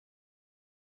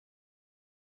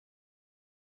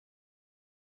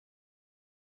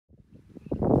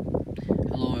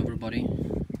everybody.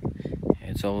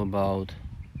 It's all about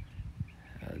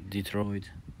Detroit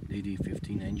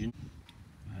DD-15 engine.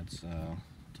 That's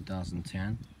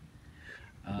 2010.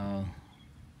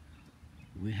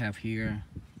 We have here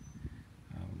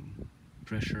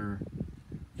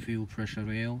fuel pressure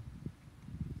rail,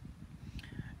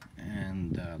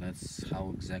 and that's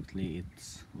how exactly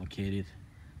it's located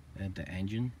at the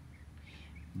engine.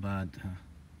 But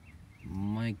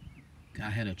I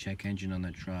had a check engine on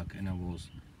the truck, and I was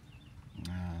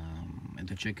at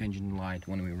the check engine light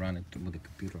when we run it with the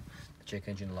computer. The check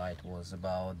engine light was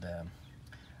about the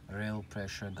rail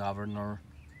pressure governor.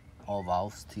 All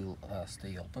valves still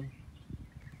stay open.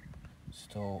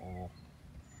 So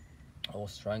I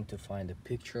was trying to find a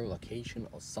picture, location,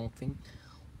 or something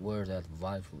where that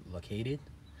valve located,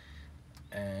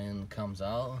 and comes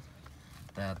out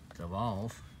that the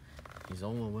valve is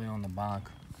all the way on the back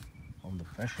of the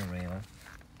pressure rail,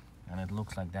 and it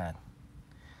looks like that.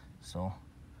 So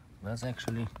that's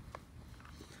actually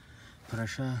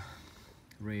pressure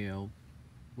rail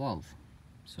valve.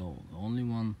 So the only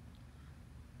one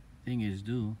thing is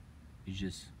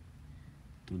just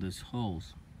do these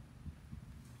holes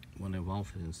when the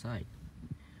valve is inside,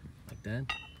 like that.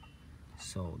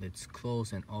 So it's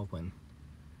close and open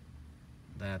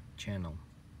that channel,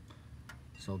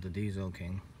 so the diesel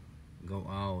can go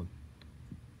out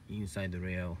inside the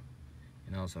rail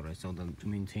and also so to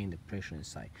maintain the pressure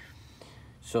inside.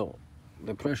 So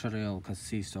the pressure rail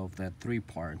consists of that three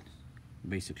parts.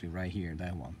 Basically right here,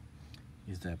 that one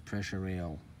is the pressure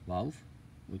rail valve,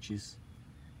 which is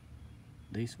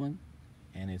this one,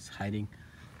 and it's hiding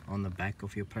on the back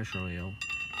of your pressure rail.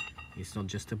 It's not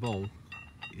just a ball,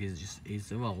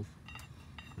 it's a valve,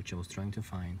 which I was trying to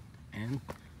find, and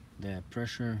the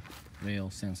pressure rail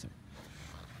sensor,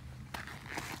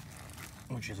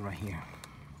 which is right here.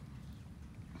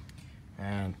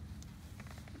 And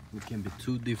it can be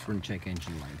two different check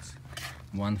engine lights,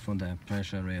 one for the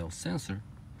pressure rail sensor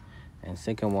and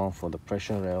second one for the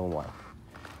pressure rail one.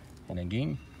 And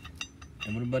again,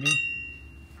 everybody,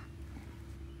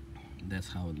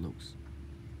 that's how it looks.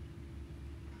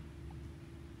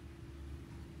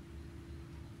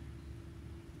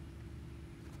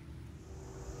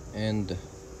 And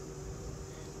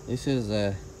this is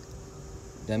a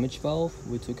damage valve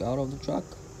we took out of the truck.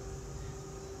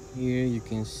 Here you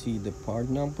can see the part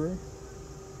number,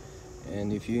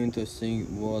 and if you're interested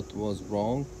what was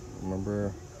wrong,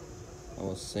 remember I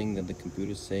was saying that the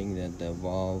computer is saying that the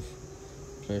valve,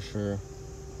 pressure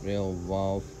rail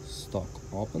valve, stuck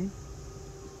open.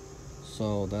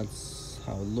 So that's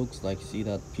how it looks like. See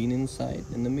that pin inside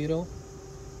in the middle?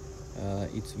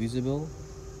 It's visible,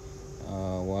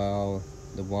 while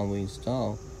the one we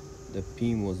installed, the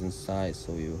pin was inside,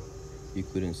 so you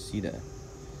couldn't see that.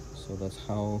 So that's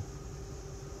how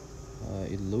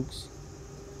it looks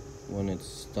when it's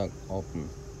stuck open.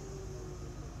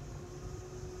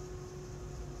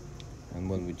 And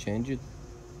when we change it,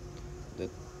 the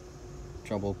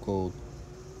trouble code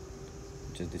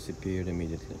just disappeared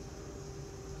immediately.